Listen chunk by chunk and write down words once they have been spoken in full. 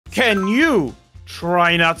Can you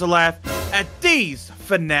try not to laugh at these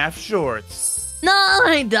FNAF shorts? No,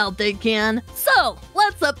 I doubt they can. So,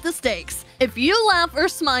 let's up the stakes. If you laugh or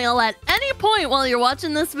smile at any point while you're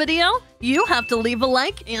watching this video, you have to leave a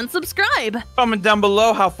like and subscribe. Comment down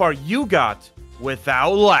below how far you got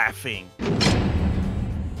without laughing.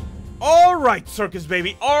 Alright, Circus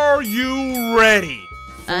Baby, are you ready?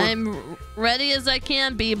 I'm ready as I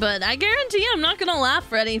can be, but I guarantee I'm not gonna laugh,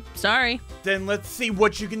 Freddy. Sorry. Then let's see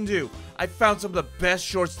what you can do. I found some of the best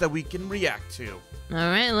shorts that we can react to.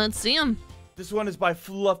 Alright, let's see them. This one is by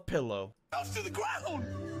Fluff Pillow. House to the ground!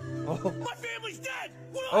 Oh. My family's dead!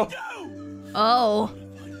 What do I do? Oh.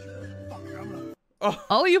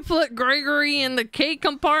 Oh, you put Gregory in the cake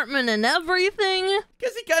compartment and everything?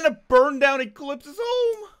 Guess he kind of burned down Eclipse's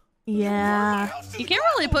home. Yeah. You can't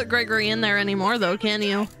really put Gregory in there anymore, though, can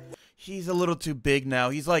you? He's a little too big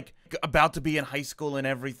now. He's like about to be in high school and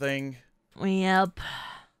everything. Yep.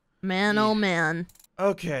 Man, oh man.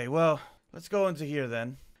 Okay, well, let's go into here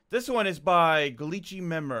then. This one is by Glitchy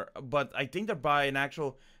Member, but I think they're by an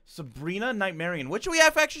actual Sabrina Nightmarian, which we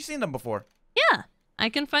have actually seen them before. Yeah, I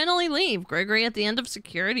can finally leave. Gregory at the end of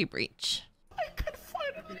security breach. I can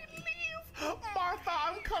finally leave! Martha,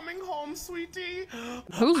 I'm coming home, sweetie!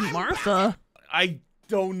 Who's Martha? I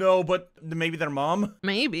don't know, but maybe their mom?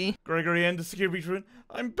 Maybe. Gregory and the security breach room.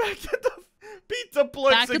 I'm back at the pizza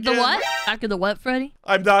place Back at the what? Back at the what, Freddy?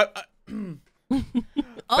 I'm not...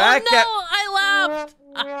 Oh Back no, at- I laughed!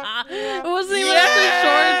 It wasn't even at the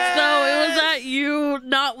shorts, though. It was at you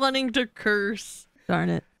not wanting to curse. Darn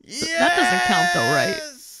it. That doesn't count, though, right?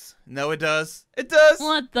 No, it does. It does.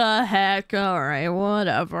 What the heck? Alright,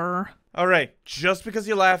 whatever. Alright, just because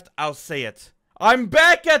you laughed, I'll say it. I'm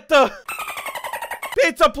back at the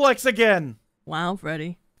Pizzaplex again! Wow,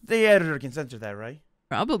 Freddy. The editor can censor that, right?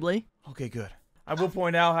 Probably. Okay, good. I will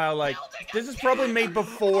point out how, like, this is probably made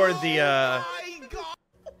before the,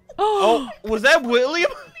 Oh, was that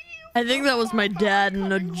William? I think that was my dad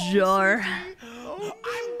in a jar.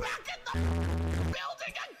 I'm back at the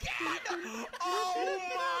building again! Oh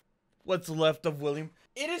my... What's left of William?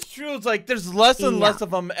 It is true, it's like, there's less and less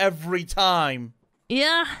of them every time.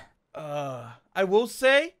 Yeah. I will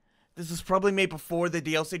say, this is probably made before the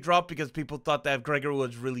DLC dropped because people thought that Gregory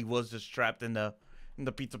really was just trapped in the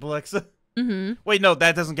Pizzaplex. Mm-hmm. Wait, no,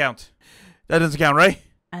 that doesn't count. That doesn't count, right?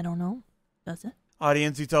 I don't know. Does it?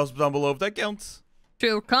 Audience, you tell us down below if that counts.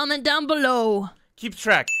 True. Comment down below. Keep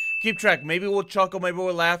track. Keep track. Maybe we'll chuckle, maybe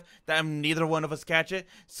we'll laugh. That neither one of us catch it.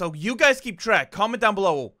 So you guys keep track. Comment down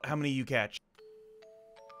below how many you catch.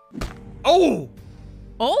 Oh!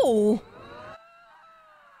 Oh!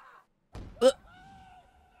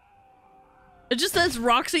 It just says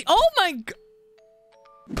Roxy. Oh my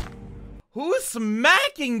god! Who's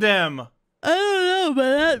smacking them? I don't know,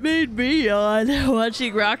 but that made me yawn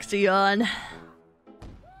watching Roxy yawn.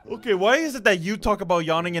 Okay, why is it that you talk about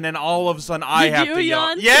yawning and then all of a sudden I Did have you to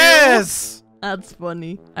yawn? yawn Yes! That's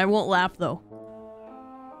funny. I won't laugh though.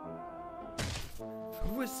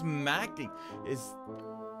 Who is smacking?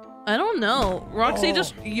 I don't know. Roxy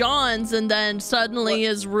just yawns and then suddenly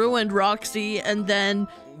is ruined Roxy and then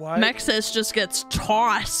Why? Mexis just gets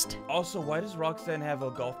tossed. Also, why does Roxanne have a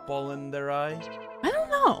golf ball in their eye? I don't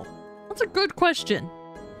know. That's a good question.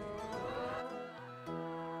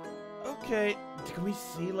 Okay, can we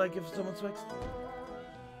see like if someone smacks?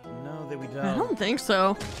 No, that we don't. I don't think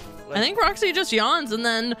so. Like, I think Roxy just yawns and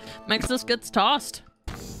then Mexis gets tossed.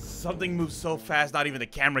 something moves so fast, not even the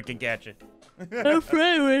camera can catch it. I'm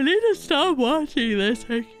afraid we need to stop watching this.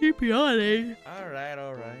 I keep yawning. Alright,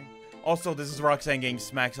 alright. Also, this is Roxanne getting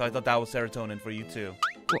smacked, so I thought that was serotonin for you too.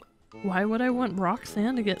 Why would I want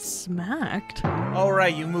Roxanne to get smacked?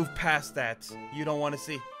 Alright, you move past that. You don't want to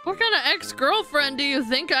see. What kind of ex-girlfriend do you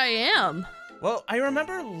think I am? Well, I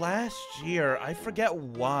remember last year, I forget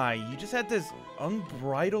why, you just had this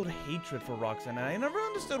unbridled hatred for Roxanne, and I never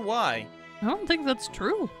understood why. I don't think that's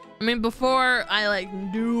true. I mean, before I, like,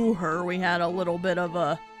 knew her, we had a little bit of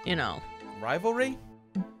a, you know... Rivalry?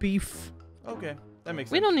 Beef. Okay, that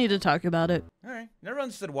makes sense. We don't need to talk about it. Alright, never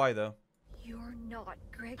understood why, though. You're not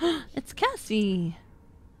Greg. It's Cassie.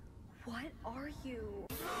 What are you?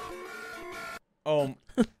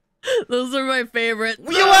 Those are my favorite.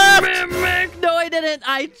 You laughed! Mimic! No, I didn't.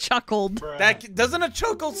 I chuckled. That doesn't a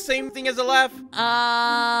chuckle same thing as a laugh?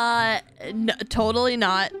 No, totally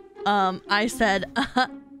not. I said,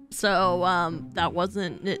 so, that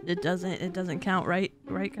wasn't, it doesn't count, right?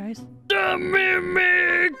 Right, guys? The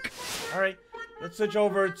Mimic! Alright, let's switch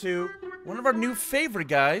over to one of our new favorite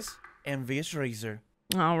guys, Envious Razor.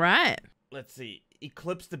 Alright. Let's see,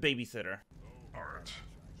 Eclipse the Babysitter. Alright,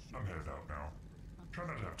 I'm headed out now. Try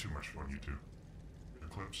not to have too much fun, you two.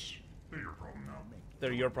 clips. They're your problem now.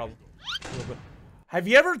 They're your problem. Have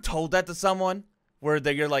you ever told that to someone? Where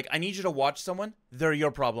you're like, I need you to watch someone? They're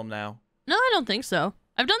your problem now. No, I don't think so.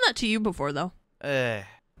 I've done that to you before, though.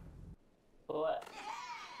 What?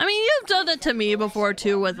 I mean, you've done it to me before,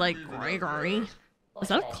 too, with, like, Gregory. Is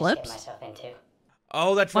that Eclipse?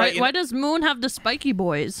 Oh, that's right. Why does Moon have the spiky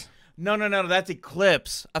boys? No, that's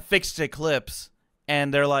Eclipse. A fixed Eclipse.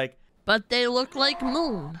 And they're like... But they look like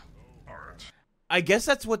Moon. I guess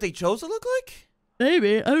that's what they chose to look like?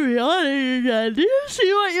 Baby, Ariana, do you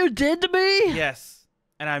see what you did to me? Yes.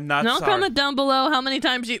 And I'm not now sorry. Comment down below how many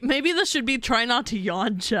times you... Maybe this should be try not to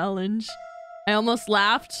yawn challenge. I almost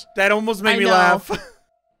laughed. That almost made me know. laugh.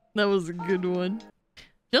 That was a good one.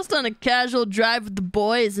 Just on a casual drive with the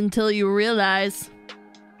boys until you realize...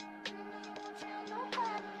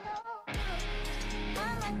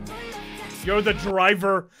 You're the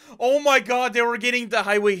driver. Oh my god, they were getting the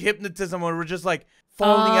highway hypnotism where we're just like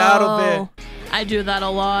falling out of it. I do that a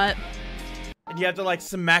lot. And you have to like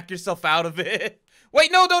smack yourself out of it.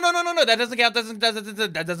 Wait, no. That doesn't count.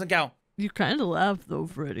 That doesn't count. You kind of laugh though,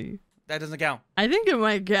 Freddy. That doesn't count. I think it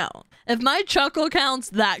might count. If my chuckle counts,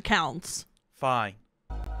 that counts. Fine.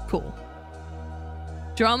 Cool.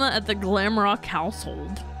 Drama at the Glamrock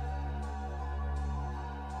household.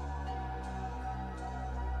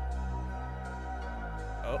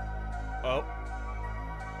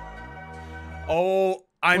 Oh,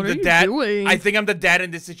 I'm What the are you dad. doing? I think I'm the dad in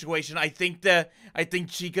this situation. I think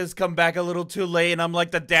Chica's come back a little too late, and I'm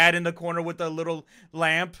like the dad in the corner with the little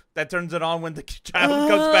lamp that turns it on when the child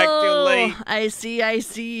comes back too late. I see.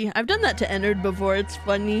 I've done that to Ennard before. It's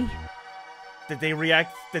funny. Did they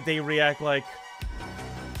react like,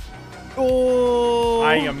 Oh,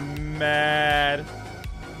 I am mad?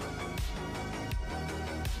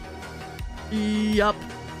 Yup.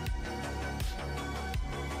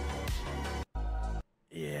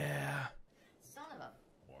 Yeah. Son of a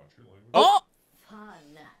Watch your language. Oh!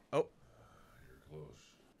 fun. Oh. You're close.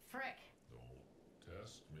 Frick. Don't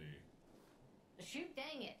test me. Shoot,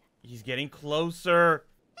 dang it. He's getting closer.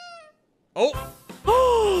 Oh.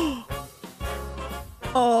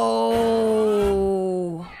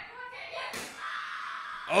 Oh!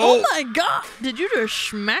 Oh my god! Did you just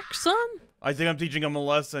smack son? I think I'm teaching him a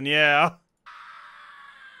lesson, yeah.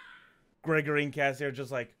 Gregory and Cassie are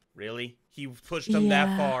just like, really? He pushed him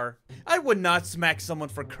that far. I would not smack someone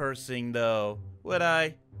for cursing, though. Would I?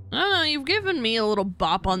 I don't know, you've given me a little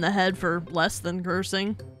bop on the head for less than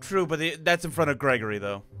cursing. True, but that's in front of Gregory,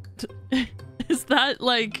 though. Is that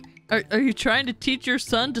like... Are you trying to teach your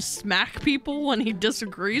son to smack people when he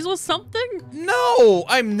disagrees with something? No!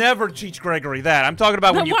 I'm never teach Gregory that. I'm talking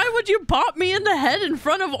about Then when you... why would you pop me in the head in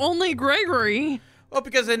front of only Gregory? Well,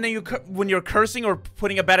 because then when you're cursing or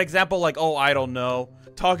putting a bad example, like, oh, I don't know,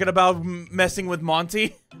 talking about messing with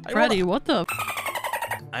Monty. Freddy, what the...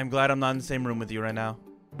 I'm glad I'm not in the same room with you right now.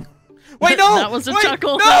 Wait, no! That was a Wait,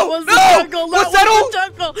 chuckle. No! That was no! a chuckle. Was That that was whole... a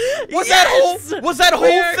chuckle. Was Yes! that whole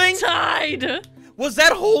We're thing? tied. Was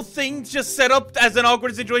that whole thing just set up as an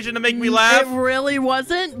awkward situation to make me laugh? It really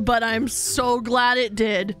wasn't, but I'm so glad it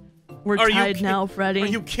did. We're tied now, Freddy. Are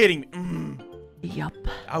you kidding me? Yup.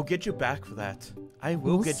 I'll get you back for that. I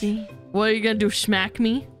will We'll get see. you. What are you gonna do? Smack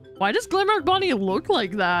me? Why does Glamrock Bonnie look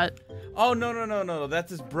like that? Oh, no.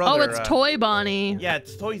 That's his brother. Oh, it's Toy Bonnie. Yeah,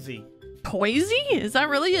 it's Toysy. Toysy? Is that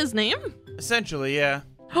really his name? Essentially, yeah.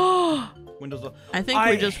 Oh. Windows. I think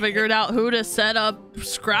we just figured out who to set up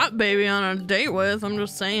Scrap Baby on a date with. I'm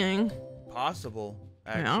just saying. Possible,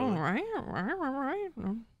 actually. Yeah, all right.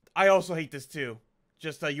 I also hate this too.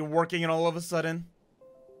 Just you're working and all of a sudden,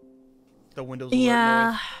 the Windows alert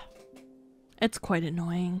Yeah. noise. It's quite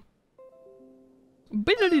annoying.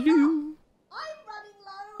 Biddly-doo. I'm running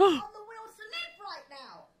low on the Wilson F right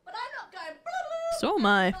now, but I'm not going So am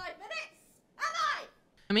I. 5 minutes, am I?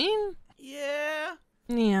 I mean, Yeah.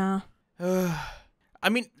 yeah. I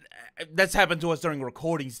mean, that's happened to us during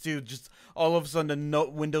recordings too. Just all of a sudden, the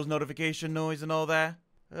Windows notification noise and all that.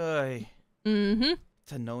 Mm-hmm.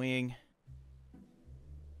 It's annoying.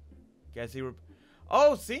 Guys,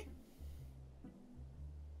 oh, see?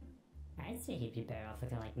 I'd say he'd be better off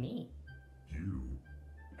looking like me. You?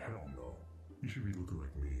 Hell no. You should be looking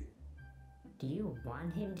like me. Do you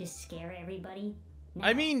want him to scare everybody? No.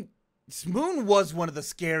 I mean, Moon was one of the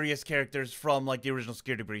scariest characters from like the original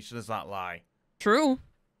Security Breach, so let's not lie. True.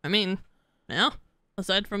 I mean, yeah.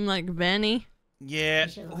 Aside from like Vanny. Yeah. I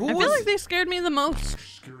feel like they scared me the most.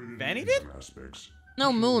 Vanny did?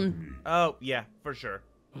 No, Moon. Oh, yeah, for sure.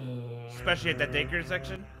 Especially at that daycare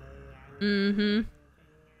section. Mm-hmm.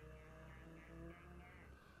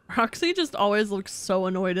 Roxy just always looks so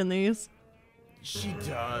annoyed in these. She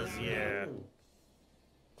does, yeah.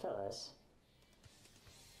 Fellas.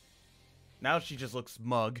 Now she just looks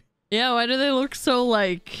smug. Yeah, why do they look so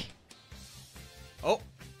like... Oh.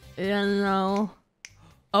 You know...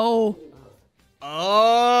 Oh. Oh.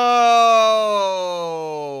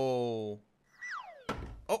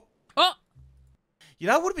 Oh. Oh! You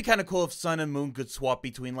know, it would be kind of cool if Sun and Moon could swap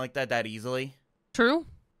between like that easily. True.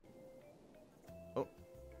 Oh.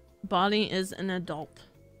 Bonnie is an adult.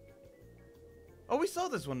 Oh, we saw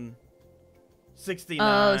this one. 69.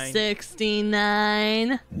 Oh,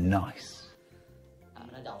 69. Nice. I'm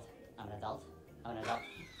an adult. I'm an adult. I'm an adult.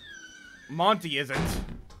 Monty isn't.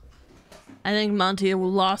 I think Monty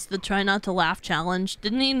lost the try not to laugh challenge.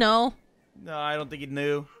 Didn't he know? No, I don't think he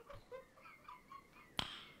knew.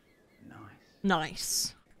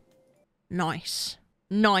 Nice. Nice.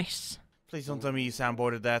 Nice. Please don't tell me you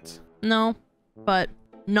soundboarded that. No, but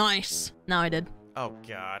nice. Now I did. Oh,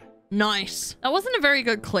 God. Nice. That wasn't a very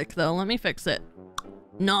good click, though. Let me fix it.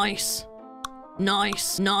 Nice.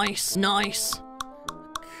 Nice, nice, nice.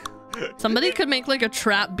 Somebody could make like a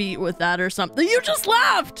trap beat with that or something. You just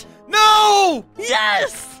laughed! No!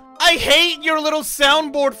 Yes! I hate your little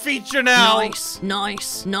soundboard feature now. Nice,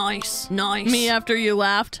 nice, nice, nice. Me after you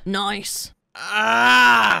laughed. Nice.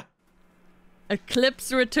 Ah!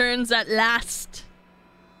 Eclipse returns at last.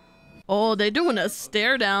 Oh, they doing a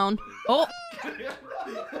stare down. Oh.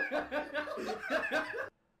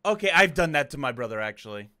 Okay, I've done that to my brother,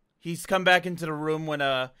 actually. He's come back into the room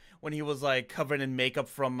when he was like covered in makeup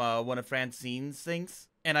from one of Francine's things,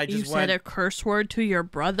 and I just You went. said a curse word to your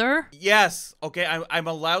brother? Yes. Okay, I'm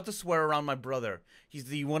allowed to swear around my brother.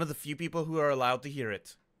 He's one of the few people who are allowed to hear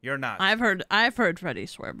it. You're not. I've heard Freddy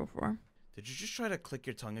swear before. Did you just try to click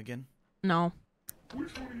your tongue again? No.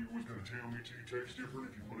 Which one of you was gonna tell me tea tastes different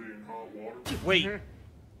if you put it in hot water? Wait.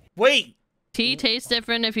 Wait. Tea tastes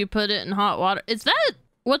different if you put it in hot water. Is that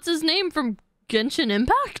what's his name from Genshin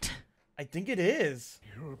Impact? I think it is.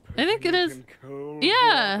 I think it is.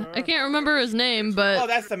 Yeah, I can't remember his name, Oh, but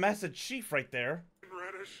that's the message chief right there.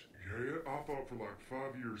 Radish? Yeah, I thought for like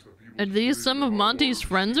 5 years that people... are these some of Monty's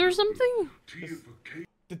friends or something? Teification.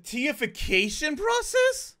 The teification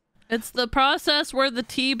process? It's the process where the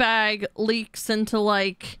tea bag leaks into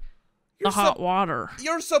like the You're hot water.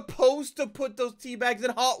 You're supposed to put those tea bags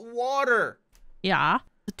in hot water. Yeah,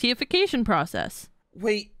 the teification process.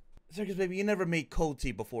 Wait, Circus Baby, you never made cold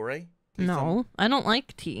tea before, eh? Please tell me. No, I don't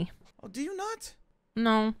like tea. Oh, do you not?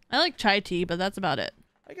 No, I like chai tea, but that's about it.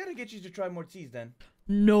 I gotta get you to try more teas then.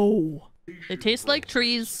 No. They taste like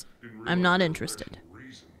trees. I'm not interested.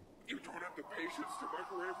 You don't have the patience to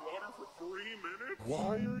microwave water for 3 minutes?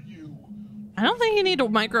 Why are you? I don't think you need to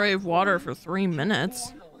microwave water for 3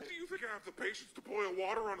 minutes. Do you think I have the patience to boil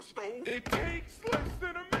water on a stove? It takes less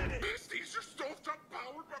than a minute. Is your stovetop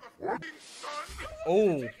powered by the f***ing sun?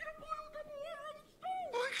 Oh.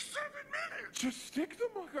 Like 7 minutes! Just stick the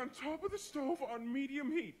mug on top of the stove on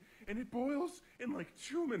medium heat, and it boils in like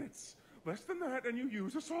 2 minutes. Less than that, and you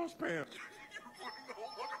use a saucepan. You wouldn't know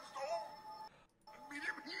what a stove?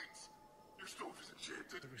 Medium heat! Your stove is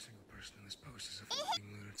enchanted. Every single person in this post is a f***ing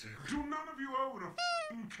lunatic. Do none of you own a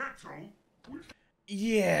f***ing kettle?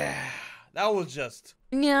 Yeah, that was just...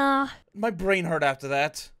 Yeah. My brain hurt after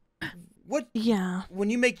that. What? Yeah. When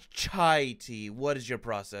you make chai tea, what is your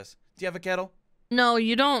process? Do you have a kettle? No,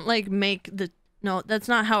 you don't like make the... No, that's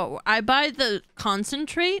not how... I buy the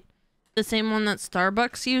concentrate, the same one that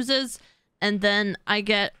Starbucks uses, and then I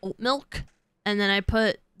get oat milk, and then I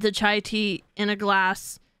put the chai tea in a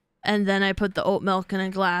glass, and then I put the oat milk in a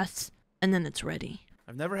glass, and then it's ready.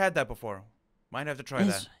 I've never had that before. Might have to try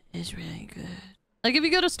that. It's really good. Like if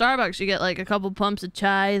you go to Starbucks, you get like a couple pumps of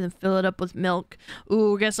chai, then fill it up with milk.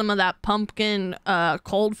 Ooh, get some of that pumpkin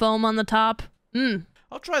cold foam on the top.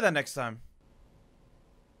 I'll try that next time.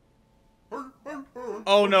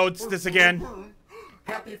 Oh no, it's this again.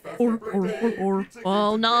 Happy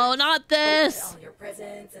Oh no, not this! All your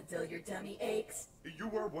presents until your tummy aches You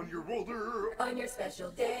are 1 year older, on your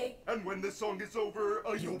special day. and when this song is over,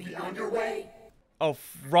 You'll be on your way. Oh,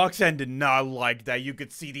 Roxanne did not like that. You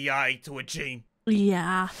could see the eye twitching.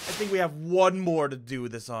 Yeah. I think we have one more to do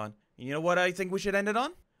this on. And you know what I think we should end it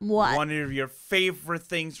on? What? One of your favorite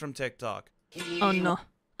things from TikTok. Oh no.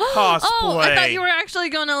 Cosplay. Oh, I thought you were actually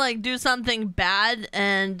gonna like do something bad,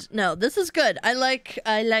 and no, this is good. I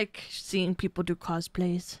like seeing people do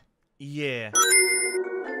cosplays. Yeah.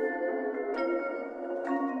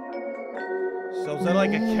 So is that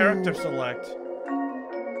like a character select?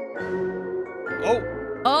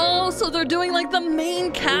 Oh, so they're doing like the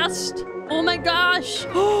main cast. Oh my gosh.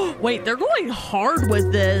 Wait, they're going hard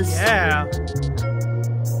with this. Yeah.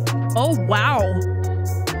 Oh wow.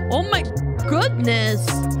 Oh my goodness.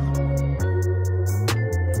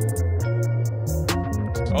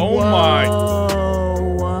 Oh my.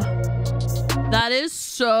 Whoa. That is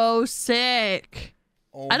so sick.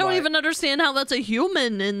 Oh I don't my. even understand how that's a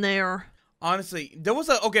human in there. Honestly, there was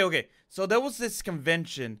a okay. So there was this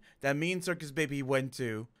convention that me and Circus Baby went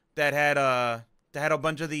to that had a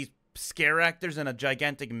bunch of these scare actors in a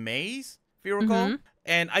gigantic maze, if you recall.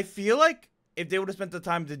 And I feel like if they would have spent the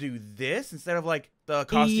time to do this instead of like the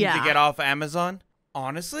costumes to get off Amazon,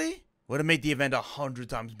 honestly, would have made the event 100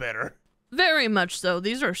 times better. Very much so.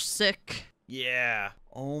 These are sick. Yeah.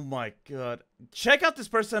 Oh my god. Check out this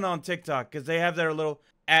person on TikTok because they have their little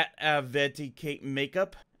 @VetiKate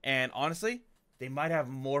makeup, and honestly, they might have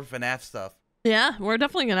more FNAF stuff. Yeah, we're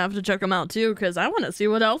definitely gonna have to check them out too, because I want to see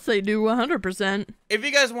what else they do 100%. If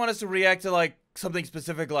you guys want us to react to like something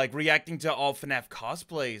specific, like reacting to all FNAF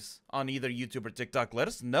cosplays on either YouTube or TikTok, let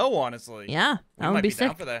us know, honestly. Yeah, We that might would be down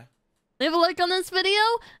sick. for that. Leave a like on this video.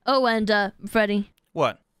 Oh, and Freddy,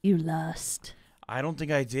 What? you lost. I don't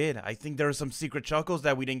think I did. I think there are some secret chuckles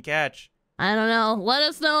that we didn't catch. I don't know. Let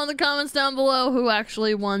us know in the comments down below who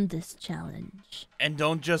actually won this challenge. And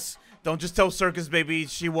don't just tell Circus Baby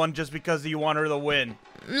she won just because you want her to win.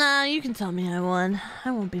 Nah, you can tell me I won. I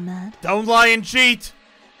won't be mad. Don't lie and cheat.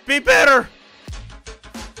 Be better.